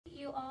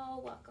you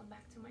all, welcome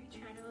back to my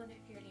channel, and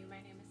if you're new,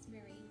 my name is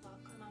Marie.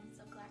 Welcome, I'm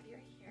so glad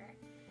you're here.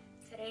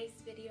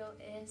 Today's video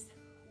is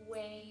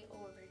way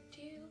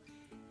overdue,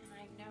 and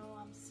I know,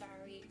 I'm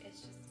sorry,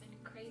 it's just been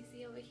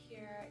crazy over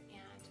here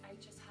and I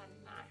just had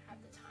not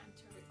had the time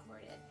to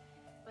record it,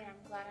 but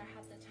I'm glad I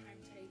had the time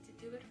today to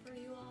do it for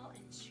you all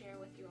and share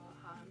with you all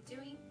how I'm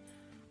doing.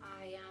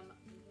 I am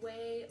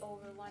way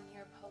over 1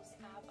 year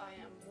post-op. I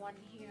am 1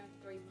 year and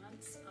 3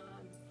 months.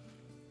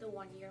 The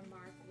 1 year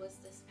mark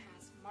was this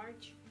past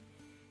March,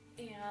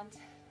 and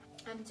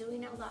I'm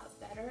doing a lot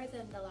better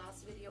than the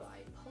last video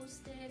I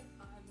posted,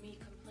 me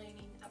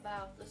complaining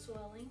about the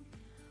swelling,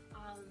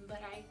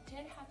 but I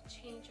did have to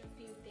change a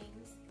few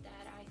things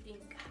that I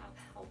think have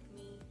helped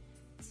me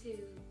to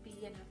be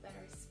in a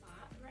better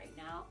spot right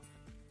now.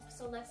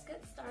 So let's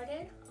get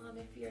started.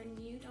 If you're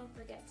new, don't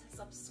forget to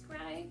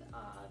subscribe.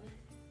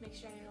 Make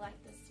sure you like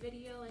this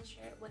video and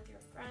share it with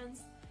your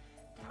friends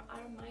that are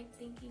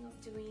thinking of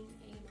doing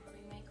a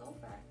mommy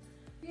makeover.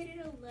 I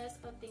created a list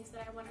of things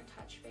that I want to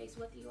touch base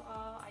with you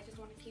all. I just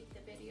want to keep the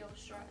video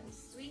short and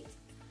sweet.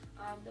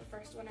 The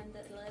first one on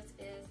the list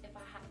is if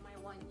I had my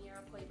 1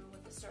 year appointment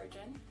with the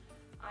surgeon.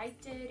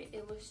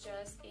 It was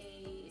just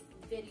a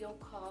video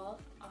call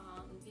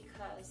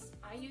because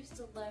I used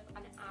to live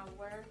an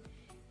hour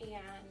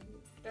and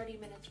 30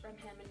 minutes from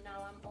him, and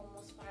now I'm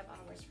almost 5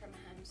 hours from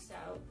him, so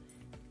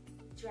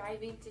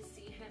driving to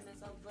see him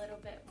is a little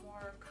bit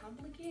more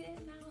complicated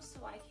now, so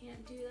I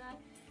can't do that.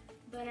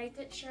 But I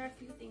did share a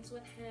few things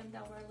with him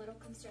that were a little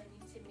concerning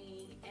to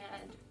me,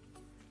 and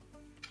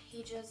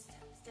he just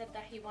said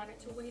that he wanted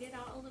to wait it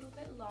out a little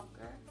bit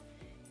longer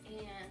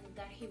and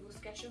that he will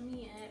schedule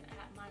me in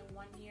at my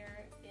 1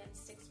 year and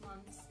 6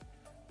 months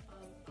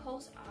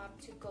post-op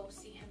to go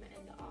see him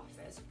in the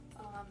office.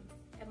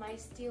 Am I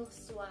still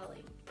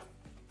swelling?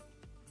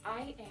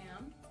 I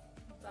am,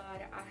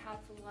 but I have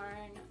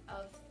learned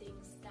of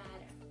things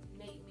that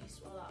made me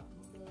swell up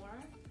more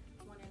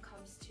when it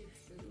comes to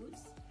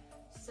foods.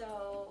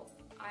 So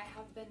I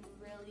have been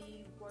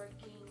really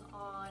working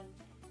on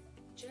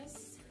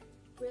just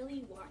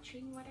really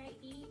watching what I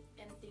eat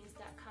and things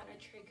that kind of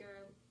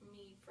trigger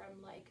me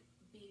from like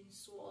being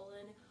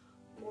swollen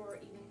or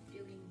even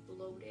feeling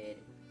bloated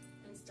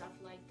and stuff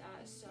like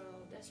that. So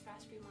this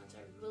past few months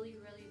I've really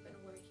been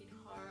working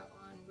hard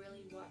on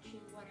really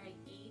watching what I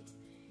eat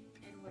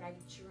and what I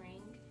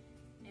drink,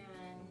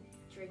 and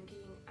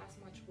drinking as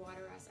much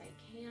water as I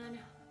can.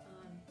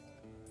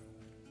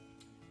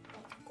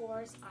 Of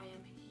course, I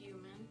am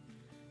human.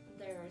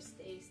 There's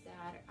days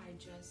that I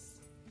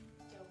just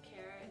don't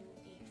care and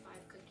eat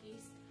 5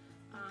 cookies,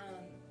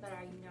 but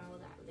I know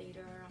that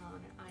later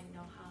on I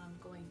know how I'm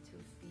going to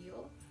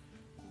feel.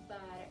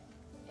 But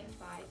if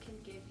I can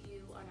give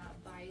you an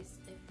advice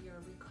if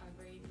you're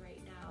recovering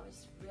right now,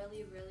 is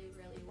really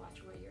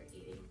watch what you're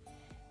eating,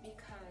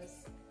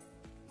 because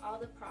all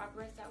the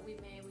progress that we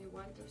made, we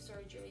went through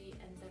surgery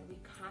and then we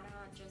kind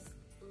of just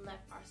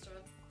let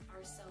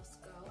ourselves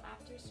go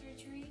after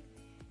surgery.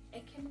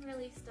 It can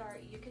really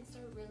start, you can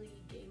start really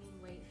gaining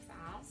weight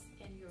fast,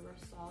 and your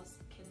results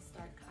can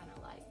start kind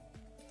of like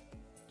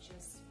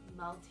just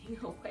melting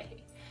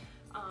away.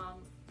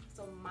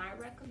 So my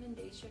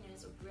recommendation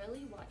is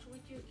really watch what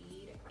you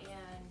eat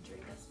and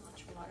drink as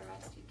much water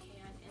as you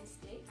can and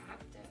stay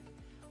active.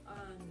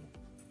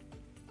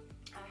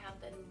 I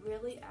have been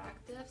really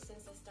active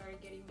since I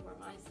started getting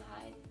warm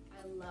outside.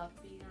 I love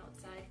being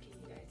outside. Can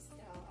you guys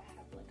tell? I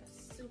have like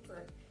a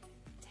super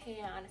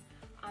tan.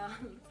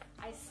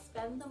 I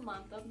spent the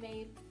month of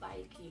May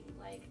biking.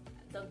 Like,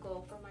 the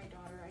goal for my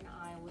daughter and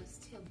I was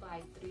to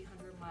bike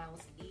 300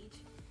 miles each,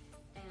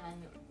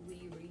 and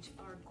we reached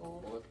our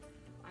goal.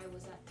 I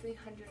was at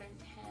 310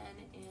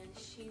 and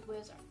she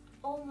was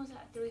almost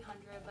at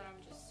 300, but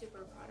I'm just super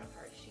proud of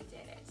her. She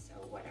did it, so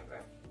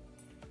whatever.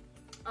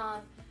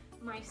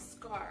 My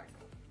scar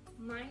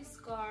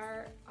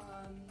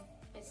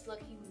is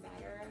looking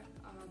better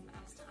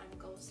as time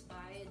goes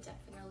by. It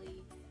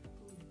definitely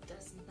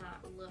does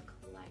not look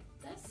like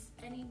this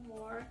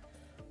anymore,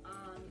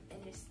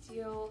 and it's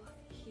still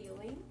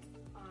healing.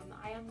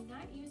 I am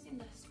not using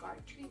the scar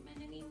treatment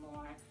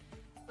anymore,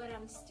 but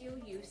I'm still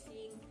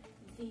using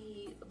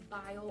the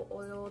bio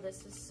oil.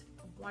 This is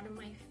one of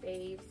my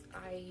faves.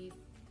 I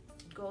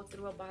go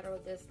through a bottle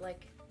of this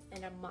like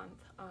in a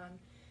month,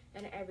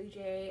 and every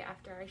day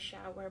after I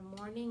shower,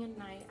 morning and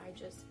night, I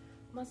just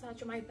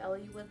massage my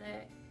belly with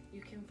it.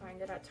 You can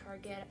find it at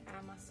Target,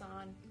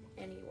 Amazon,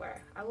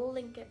 anywhere. I will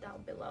link it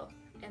down below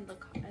in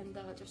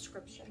the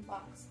description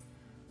box.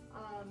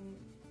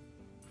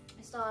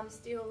 So I'm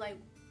still like,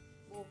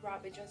 will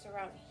rub it just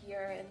around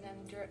here and then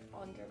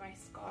under my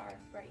scar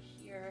right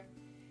here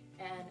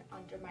and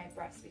under my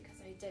breast, because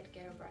I did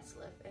get a breast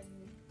lift,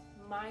 and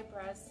my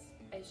breast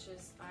is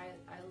just,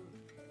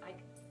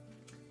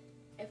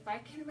 if I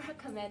can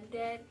recommend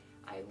it,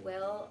 I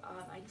will.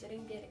 I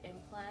didn't get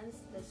implants.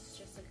 This is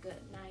just a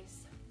good,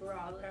 nice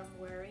bra that I'm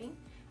wearing.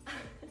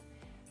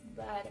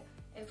 But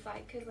if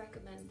I could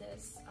recommend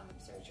this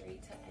surgery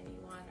to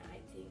anyone, I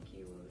think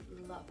you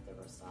would love the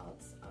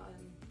results.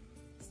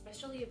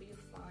 Especially if you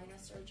find a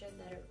surgeon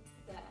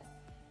that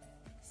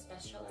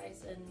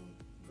ankles and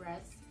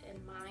breasts, and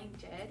mine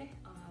did.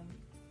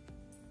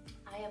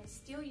 I am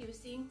still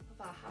using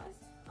Vajas.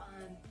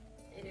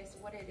 It is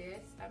what it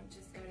is. I'm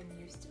just getting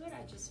used to it.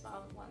 I just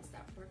found ones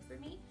that work for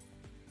me.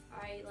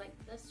 I like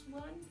this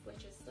one,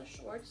 which is the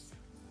shorts.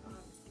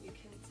 You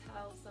can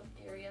tell some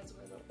areas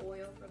where the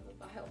oil from the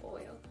bio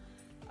oil.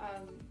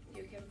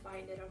 You can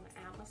find it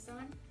on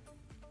Amazon.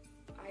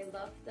 I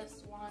love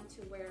this one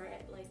to wear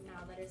it like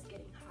now that it's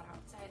getting hot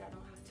outside. I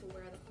don't have to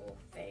wear the whole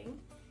thing.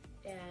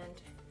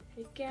 And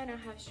again, I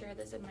have shared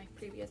this in my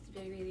previous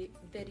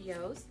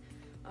videos.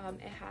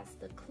 It has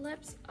the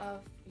clips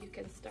of, you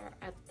can start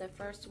at the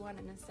first one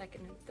and then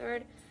second and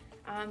third.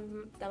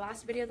 The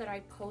last video that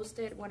I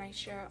posted when I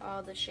share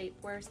all the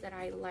shapewears that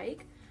I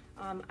like,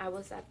 I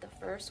was at the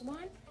first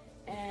one,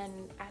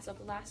 and as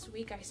of last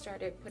week I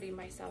started putting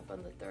myself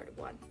on the third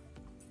one.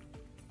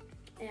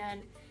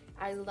 And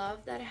I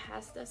love that it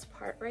has this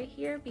part right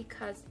here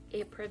because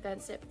it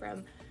prevents it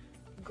from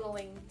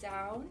going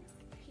down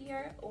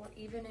here, or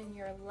even in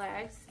your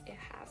legs. It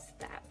has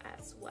that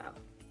as well,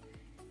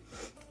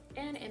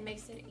 and it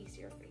makes it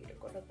easier for you to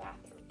go to the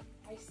bathroom.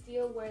 I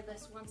still wear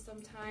this one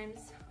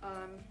sometimes.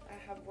 I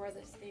have wore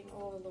this thing,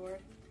 oh Lord,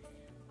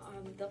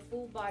 the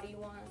full body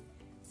one.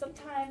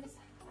 Sometimes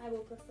I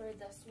will prefer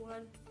this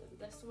one.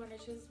 This one,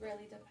 it just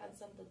really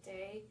depends on the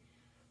day.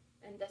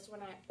 And this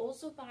one, I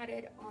also bought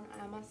it on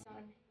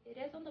Amazon. It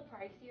is on the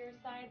pricier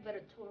side, but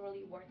it's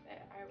totally worth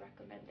it. I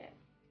recommend it.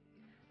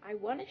 I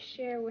want to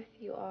share with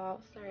you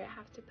all, sorry, I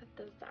have to put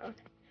this down,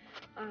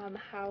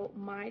 how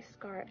my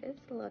scar is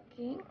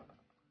looking.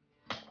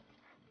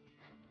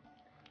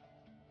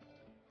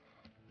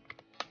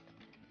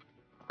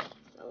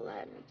 So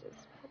let me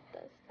just put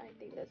this, I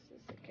think this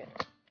is good.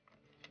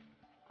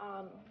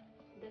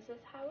 This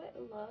is how it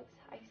looks.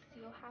 I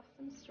still have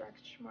some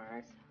stretch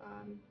marks,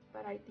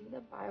 but I think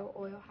the bio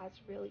oil has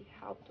really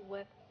helped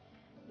with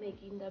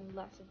making them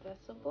less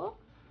visible.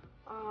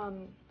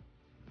 And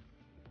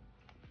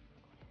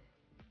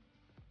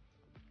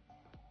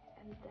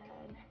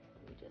then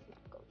let me just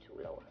not go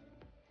too low.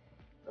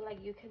 But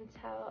like you can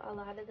tell, a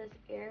lot of this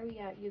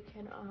area you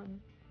can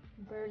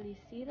barely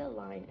see the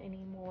line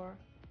anymore.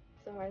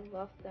 So I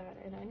love that,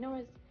 and I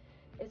know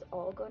it's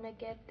all gonna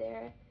get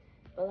there,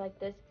 but like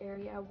this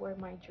area where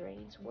my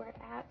drains were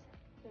at,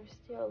 they're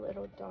still a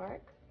little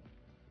dark.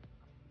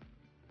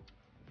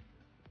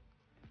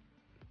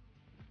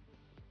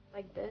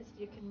 Like this,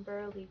 you can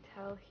barely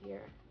tell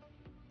here.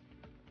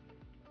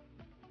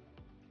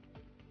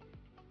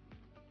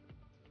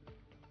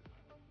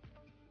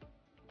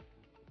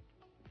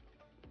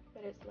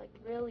 But it's like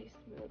really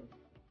smooth.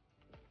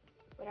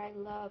 But I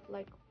love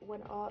like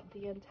when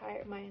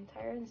my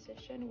entire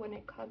incision, when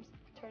it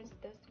turns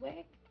this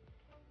way,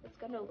 it's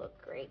gonna look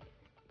great.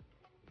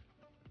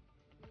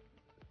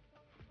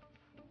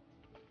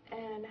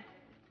 And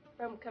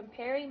from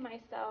comparing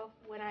myself,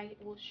 when I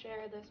will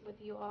share this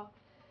with you all,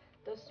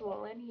 the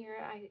swollen here,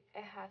 it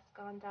has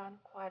gone down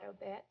quite a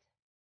bit.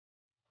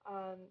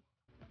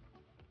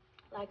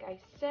 Like I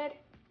said,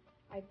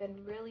 I've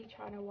been really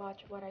trying to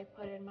watch what I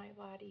put in my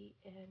body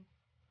and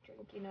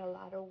drinking a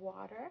lot of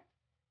water.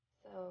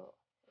 So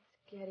it's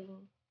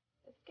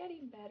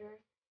getting better.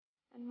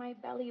 And my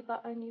belly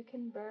button, you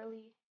can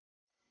barely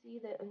see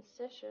the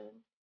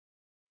incision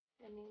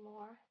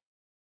anymore.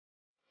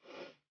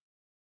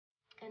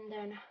 And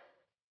then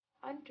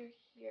under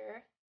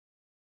here,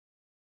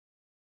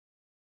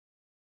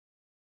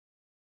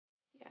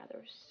 yeah,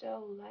 they're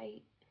so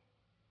light.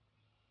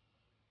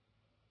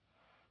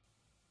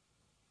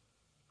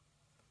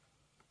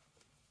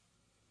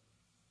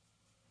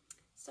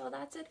 So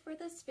that's it for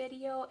this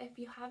video. If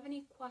you have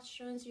any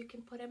questions, you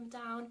can put them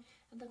down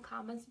in the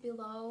comments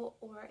below,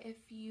 or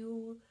if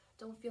you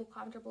don't feel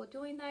comfortable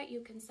doing that,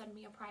 you can send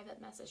me a private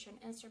message on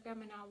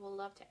Instagram and I will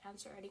love to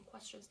answer any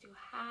questions you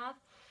have.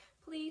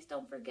 Please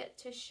don't forget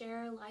to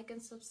share, like,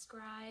 and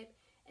subscribe,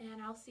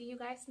 and I'll see you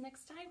guys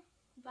next time.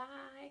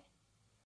 Bye.